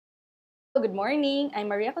Good morning. I'm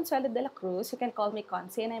Maria Consuelo de la Cruz. You can call me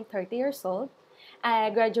Consi, and I'm 30 years old. I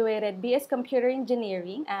graduated BS Computer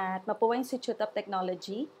Engineering at Mapua Institute of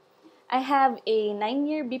Technology. I have a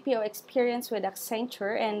 9-year BPO experience with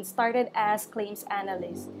Accenture and started as claims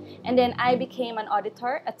analyst. And then I became an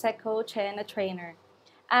auditor, a tech coach, and a trainer.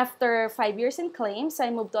 After 5 years in claims, I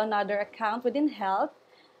moved to another account within health,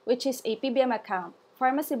 which is a PBM account,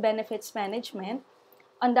 Pharmacy Benefits Management.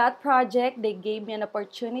 On that project, they gave me an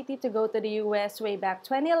opportunity to go to the US way back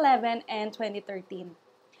 2011 and 2013.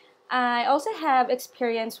 I also have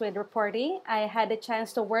experience with reporting. I had a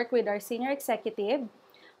chance to work with our senior executive.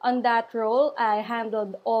 On that role, I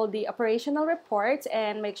handled all the operational reports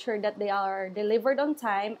and make sure that they are delivered on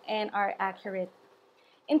time and are accurate.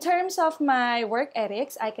 In terms of my work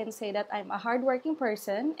ethics, I can say that I'm a hardworking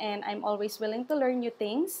person and I'm always willing to learn new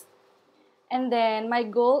things. And then my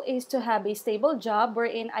goal is to have a stable job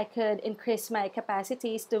wherein I could increase my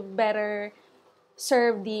capacities to better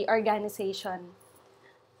serve the organization.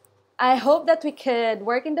 I hope that we could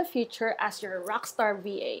work in the future as your rockstar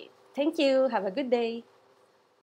VA. Thank you. Have a good day.